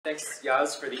Thanks,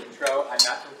 Yaz, for the intro. I'm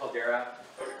Matt from Caldera.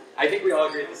 I think we all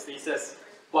agree with this thesis.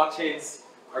 Blockchains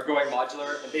are going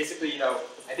modular, and basically,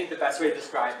 I think the best way to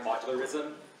describe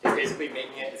modularism is basically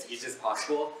making it as easy as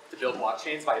possible to build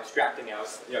blockchains by abstracting out,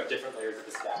 different layers of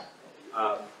the stack.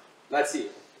 Let's see.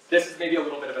 This is maybe a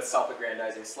little bit of a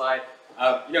self-aggrandizing slide.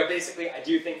 Basically, I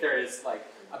do think there is like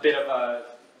a bit of a,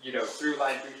 through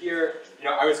line through here.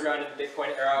 I was around in the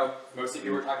Bitcoin era. Most of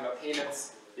you were talking about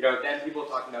payments. Then people were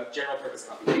talking about general purpose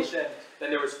computation.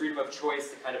 Then there was freedom of choice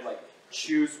to kind of like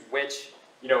choose which,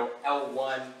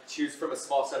 L1, choose from a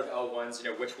small set of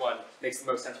L1s, which one makes the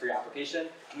most sense for your application. And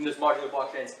then there's modular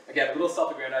blockchains. Again, a little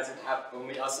self-aggrandizing to have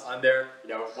only us on there,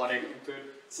 wanting to include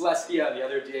Celestia and the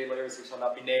other DA layers which shall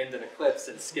not be named, and Eclipse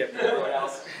and Skip and everyone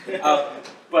else.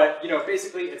 But,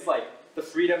 basically it's like the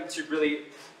freedom to really,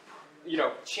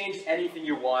 change anything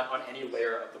you want on any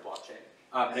layer of the blockchain.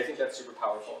 And I think that's super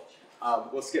powerful.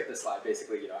 We'll skip this slide,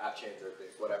 basically, app chains or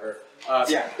whatever.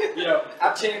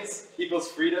 App chains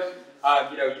equals freedom.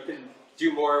 You can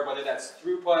do more, whether that's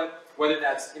throughput, whether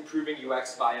that's improving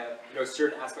UX via,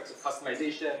 certain aspects of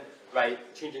customization, right?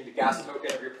 Changing the gas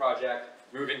token of your project,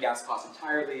 removing gas costs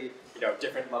entirely,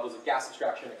 different levels of gas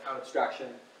abstraction, account abstraction,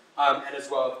 and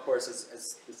as well, of course,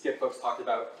 as the Skip folks talked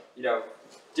about,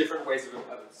 different ways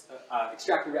of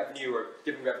extracting revenue or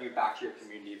giving revenue back to your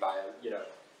community via,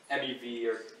 MEV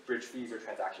or bridge fees or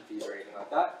transaction fees or anything like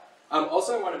that.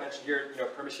 Also, I want to mention here,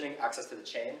 permissioning access to the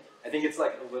chain. I think it's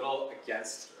like a little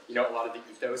against, a lot of the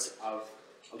ethos of,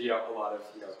 a lot of,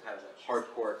 kind of like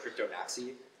hardcore crypto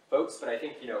maxi folks. But I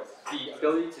think, the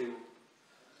ability to,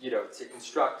 to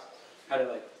construct kind of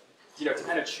like, to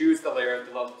kind of choose the layer, the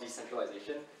level of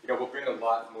decentralization, will bring a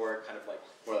lot more kind of like,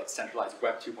 more like centralized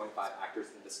Web 2.5 actors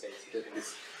into the space, which I think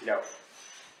is,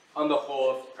 on the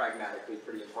whole, pragmatically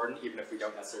pretty important, even if we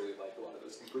don't necessarily like a lot of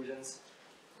those conclusions.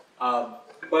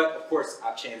 But of course,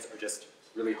 app chains are just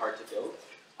really hard to build.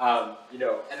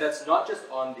 And that's not just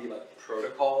on the like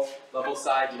protocol level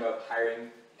side, hiring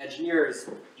engineers,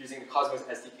 using the Cosmos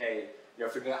SDK,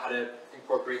 figuring out how to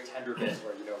incorporate Tendermint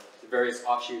or the various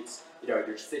offshoots,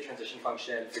 your state transition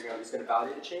function, figuring out who's going to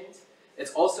validate the chains.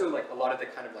 It's also like a lot of the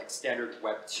kind of like standard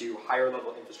Web 2 higher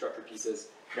level infrastructure pieces,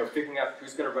 figuring out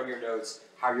who's going to run your nodes,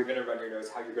 how you're going to run your nodes,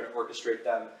 how you're going to orchestrate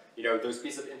them, those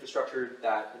pieces of infrastructure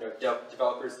that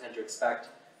developers tend to expect,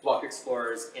 block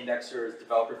explorers, indexers,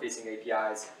 developer-facing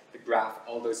APIs, the graph,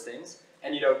 all those things.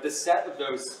 And the set of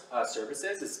those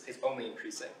services is only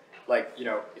increasing. Like,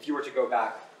 if you were to go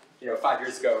back, 5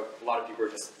 years ago, a lot of people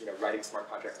were just writing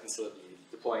smart contracts and still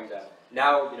deploying them.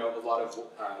 Now, a lot of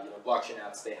blockchain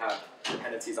apps, they have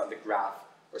dependencies on the graph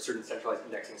or certain centralized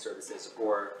indexing services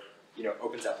or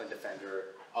Open Zeppelin Defender,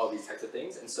 all these types of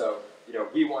things. And so,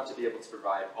 we want to be able to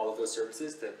provide all of those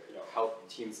services to help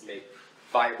teams make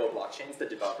viable blockchains that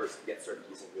developers can get started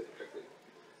using really quickly.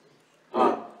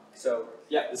 So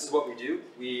yeah, this is what we do.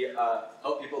 We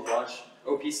help people launch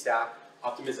OP stack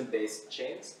optimism-based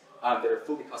chains that are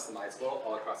fully customizable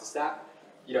all across the stack.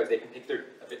 They can pick their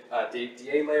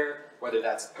DA layer, whether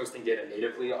that's posting data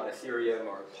natively on Ethereum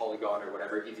or Polygon or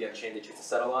whatever EVM chain they choose to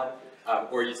settle on,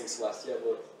 or using Celestia.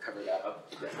 We'll cover that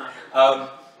up.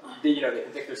 They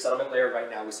can pick their settlement layer. Right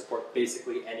now, we support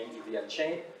basically any EVM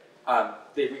chain.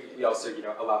 We also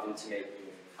allow them to make,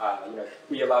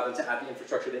 we allow them to add the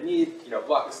infrastructure they need.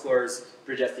 Block explorers,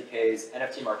 bridge SDKs,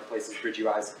 NFT marketplaces, bridge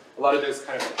UIs. A lot of those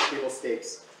kind of like table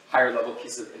stakes, higher level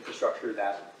pieces of infrastructure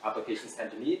that applications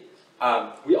tend to need.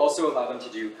 We also allow them to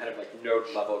do kind of like node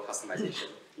level customization,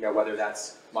 whether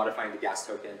that's modifying the gas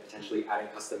token, potentially adding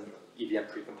custom EVM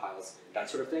precompiles, that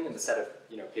sort of thing, and the set of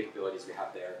capabilities we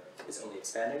have there is only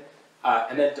expanding.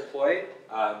 And then deploy,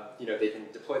 they can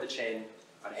deploy the chain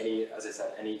on any, as I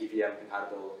said, any EVM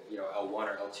compatible L1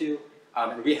 or L2,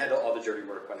 and we handle all the dirty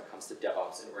work when it comes to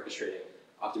DevOps and orchestrating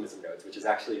Optimism nodes, which is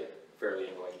actually a fairly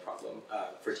annoying problem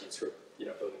for teams who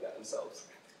are building that themselves.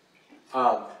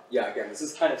 Yeah, again, this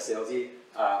is kind of salesy.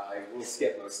 I will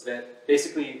skip most of it.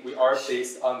 Basically, we are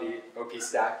based on the OP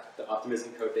stack, the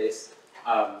Optimism code base.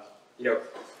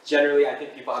 Generally, I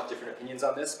think people have different opinions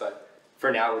on this, but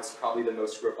for now, it's probably the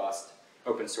most robust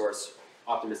open source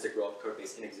optimistic roll-up code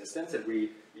base in existence, and we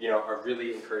are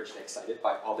really encouraged and excited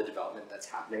by all the development that's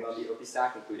happening on the OP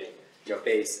stack, including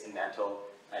Base and Mantle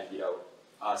and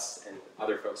us and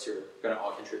other folks who are going to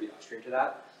all contribute upstream to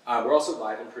that. We're also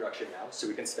live in production now, so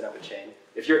we can spin up a chain.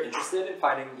 If you're interested in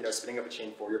finding, spinning up a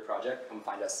chain for your project, come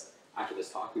find us after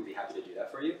this talk. We'd be happy to do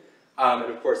that for you. And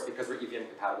of course, because we're EVM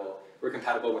compatible, we're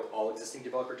compatible with all existing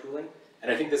developer tooling.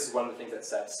 And I think this is one of the things that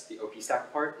sets the OP stack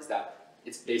apart, is that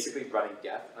it's basically running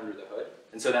Geth under the hood.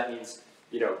 And so that means,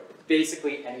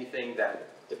 basically anything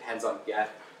that depends on Geth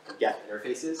get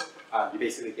interfaces, you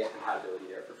basically get compatibility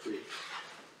there for free.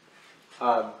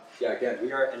 Yeah, again,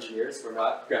 we are engineers, we're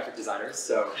not graphic designers,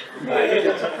 so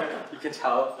you can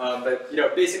tell. But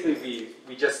basically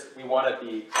we want to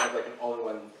be kind of like an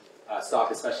all-in-one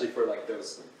stock, especially for like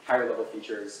those higher level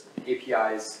features,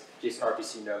 APIs, JSON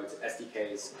RPC nodes,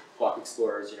 SDKs, block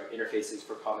explorers, interfaces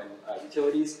for common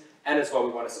utilities, and as well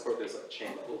we want to support those like chain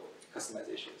level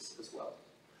customizations as well.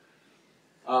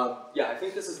 Yeah, I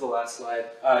think this is the last slide.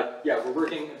 Yeah, we're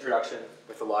working in production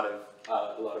with a lot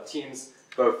of teams,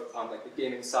 both on like the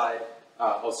gaming side,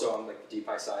 also on like the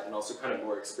DeFi side, and also kind of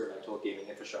more experimental gaming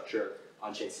infrastructure,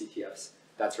 on-chain CTFs,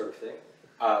 that sort of thing.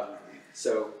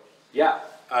 So yeah,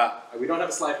 we don't have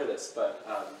a slide for this, but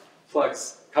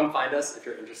plugs, come find us if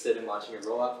you're interested in launching a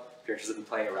rollup, if you're interested in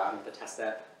playing around with the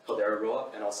testnet Caldera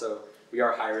rollup, and also we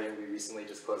are hiring. We recently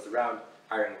just closed a round,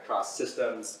 hiring across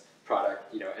systems,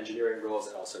 product, engineering roles,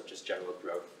 and also just general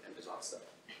growth and business stuff.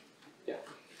 Yeah,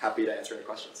 happy to answer any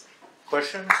questions.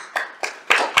 Questions?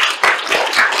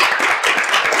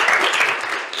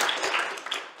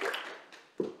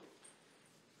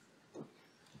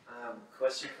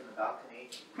 Question from the balcony.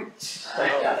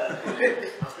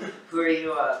 Who are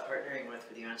you partnering with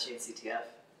for the on-chain CTF?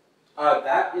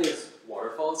 That is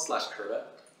Waterfall/Curva.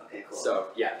 Okay, cool. So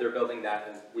yeah, they're building that,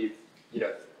 and we've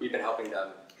been helping them,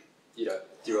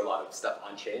 do a lot of stuff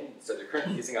on chain. So they're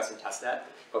currently using us in testnet,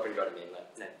 hoping to go to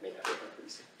mainnet pretty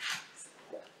soon.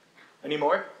 Yeah. Any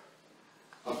more?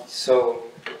 So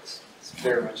it's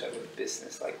very much a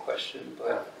business-like question,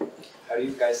 but how do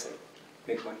you guys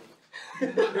make money?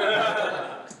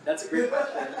 That's a great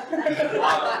question.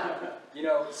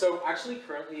 So actually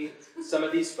currently some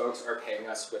of these folks are paying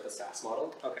us with a SaaS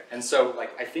model. Okay. And so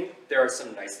I think there are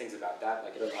some nice things about that.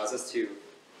 Like it allows us to,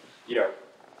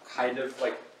 kind of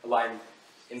like align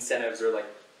incentives, or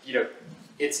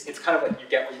it's kind of like you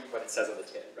get what it says on the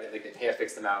tin, right? Like they pay a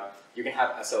fixed amount. You can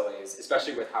have SLAs,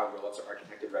 especially with how rollups are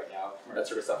architected right now. That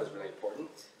sort of stuff is really important.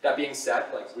 That being said,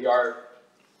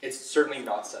 it's certainly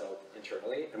not settled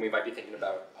internally, and we might be thinking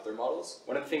about other models.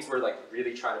 One of the things we're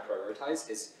really trying to prioritize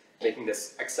is making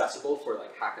this accessible for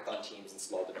hackathon teams and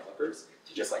small developers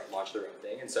to just launch their own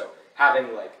thing. And so having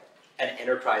an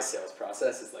enterprise sales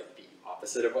process is the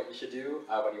opposite of what you should do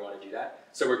when you want to do that.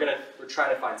 So we're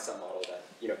trying to find some model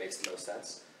that makes the most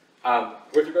sense.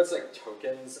 With regards to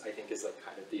tokens, I think is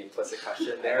kind of the implicit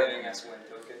question there. I didn't ask one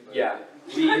token. But yeah,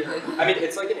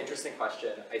 it's an interesting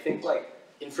question. I think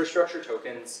infrastructure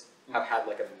tokens have had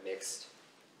a mixed,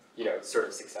 sort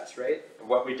of success rate. And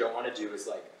what we don't want to do is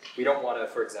we don't want to,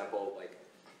 for example,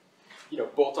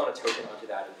 bolt on a token onto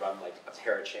that and run a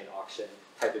parachain auction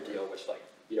type of deal, which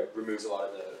removes a lot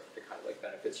of the kind of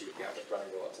benefits you would get with running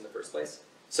rollups in the first place.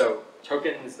 So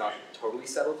token is not totally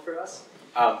settled for us,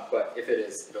 but if it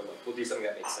is, we'll do something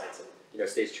that makes sense and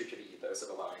stays true to the ethos of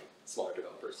allowing smaller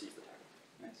developers to use the tech.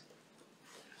 Nice.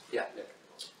 Yeah, Nick.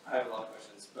 I have a lot of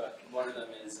questions, but one of them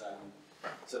is,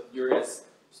 so you're guys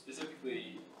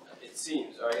specifically, it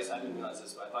seems, or I guess I didn't realize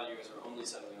this, but I thought you guys were only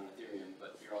settling on Ethereum,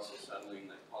 but you're also settling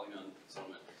Polygon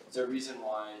settlement. Is there a reason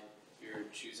why you're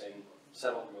choosing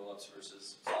settled rollups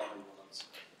versus sovereign rollups?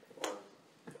 Or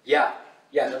Yeah,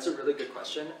 that's a really good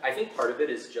question. I think part of it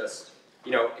is just,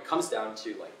 it comes down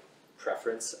to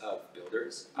preference of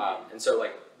builders. And so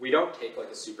we don't take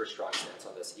a super strong stance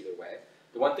on this either way.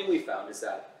 The one thing we found is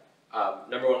that,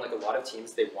 number one, a lot of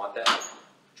teams, they want that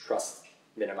trust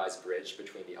minimized bridge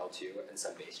between the L2 and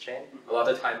some base chain. A lot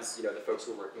of the times, the folks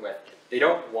we're working with, they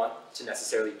don't want to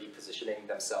necessarily be positioning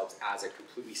themselves as a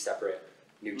completely separate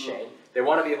new chain. They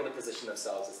want to be able to position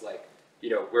themselves as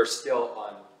we're still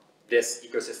on this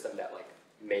ecosystem that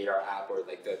made our app, or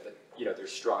they're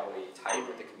strongly tied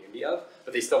with the community of,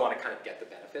 but they still want to kind of get the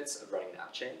benefits of running an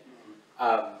app chain.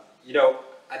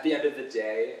 At the end of the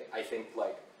day, I think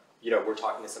we're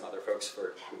talking to some other folks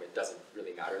for whom it doesn't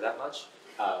really matter that much.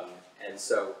 And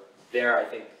so there, I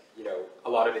think, a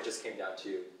lot of it just came down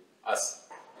to us,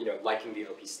 liking the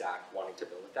OP stack, wanting to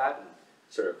build with that, and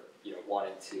sort of,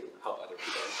 wanting to help other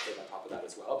people live on top of that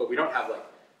as well. But we don't have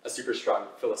a super strong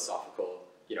philosophical,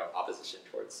 opposition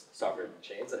towards sovereign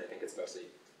chains, and I think it's mostly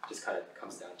just kind of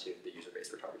comes down to the user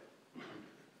base we're targeting.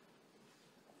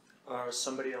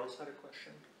 Somebody else had a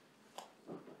question?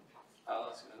 I'll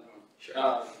ask another one.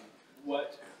 Sure.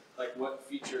 What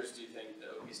features do you think the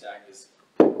OP stack is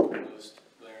most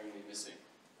glaringly missing?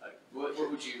 What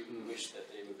would you wish that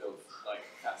they would build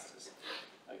fastest?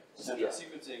 Central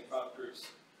sequencing, fraud proofs.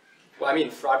 Well,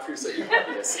 fraud proofs are the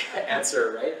obvious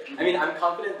answer, right? I'm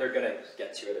confident they're going to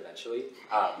get to it eventually,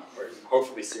 or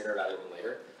hopefully sooner rather than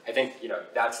later. I think,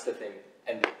 that's the thing,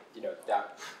 and,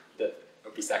 that the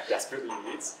OP stack desperately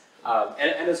needs.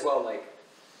 And as well,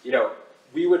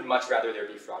 we would much rather there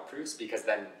be fraud proofs because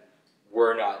then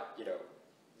we're not,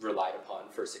 relied upon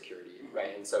for security,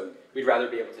 right? And so we'd rather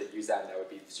be able to use that, and that would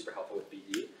be super helpful with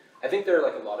BD. I think there are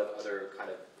like a lot of other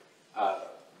kind of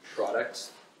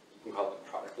product, you can call them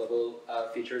product level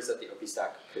features that the OP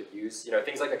stack could use.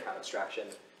 Things like account abstraction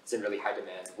is in really high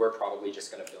demand. We're probably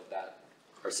just going to build that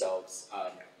ourselves.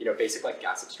 Basic like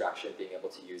gas abstraction, being able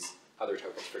to use other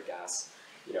tokens for gas.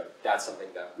 That's something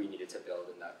that we needed to build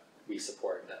and that we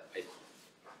support. That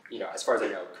as far as I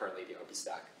know, currently the OP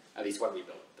stack, at least when we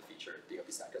built the feature, the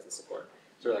OP stack doesn't support.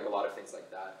 So like a lot of things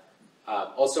like that.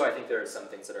 Also, I think there are some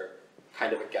things that are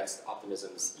kind of against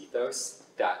Optimism's ethos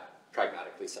that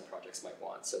pragmatically some projects might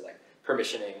want. So like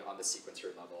permissioning on the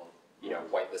sequencer level,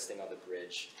 whitelisting on the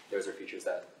bridge. Those are features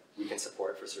that we can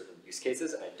support for certain use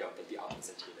cases, and I don't think the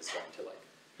Optimism team is going to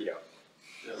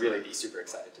really be super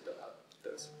excited to build out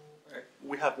those. All right.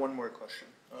 We have one more question.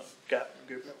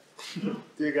 Gabriel.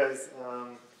 Do you guys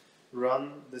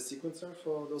run the sequencer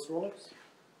for those rollups?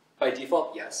 By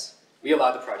default, yes. We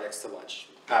allow the projects to launch,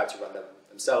 to run them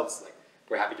themselves. Like,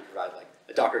 we're happy to provide like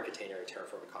a Docker container,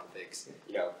 Terraform configs,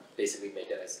 basically make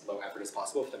it as low effort as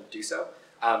possible for them to do so.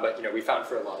 But we found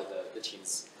for a lot of the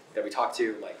teams that we talk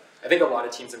to, like, I think a lot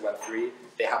of teams in Web3,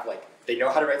 they know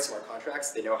how to write smart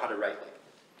contracts, they know how to write like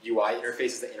UI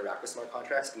interfaces that interact with smart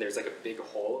contracts, and there's like a big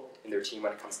hole in their team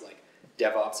when it comes to like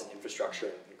DevOps and infrastructure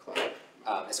and cloud,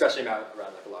 especially around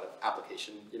like a lot of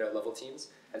application level teams.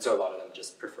 And so a lot of them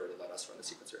just prefer to let us run the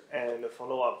sequencer. And a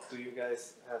follow-up, do you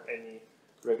guys have any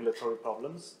regulatory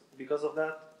problems because of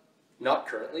that? Not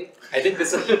currently. I think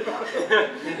this is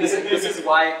this is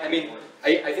why. I mean,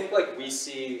 I think like we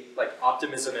see like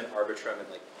Optimism and Arbitrum and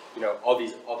like all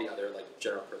the other like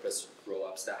general purpose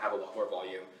rollups that have a lot more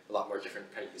volume, a lot more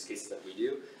different kind of use cases than we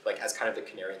do, like as kind of the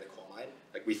canary in the coal mine.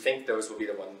 Like we think those will be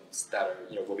the ones that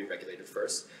are will be regulated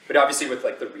first. But obviously with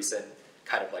like the recent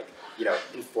kind of like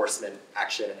enforcement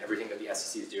action and everything that the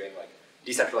SEC is doing, like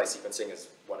decentralized sequencing is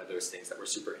one of those things that we're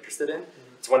super interested in.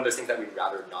 It's one of those things that we'd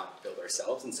rather not build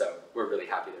ourselves, and so we're really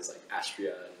happy there's like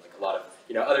Astria and like a lot of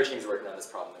other teams working on this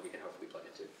problem that we can hopefully plug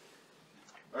into.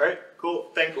 All right, cool.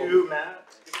 Thank you, Matt.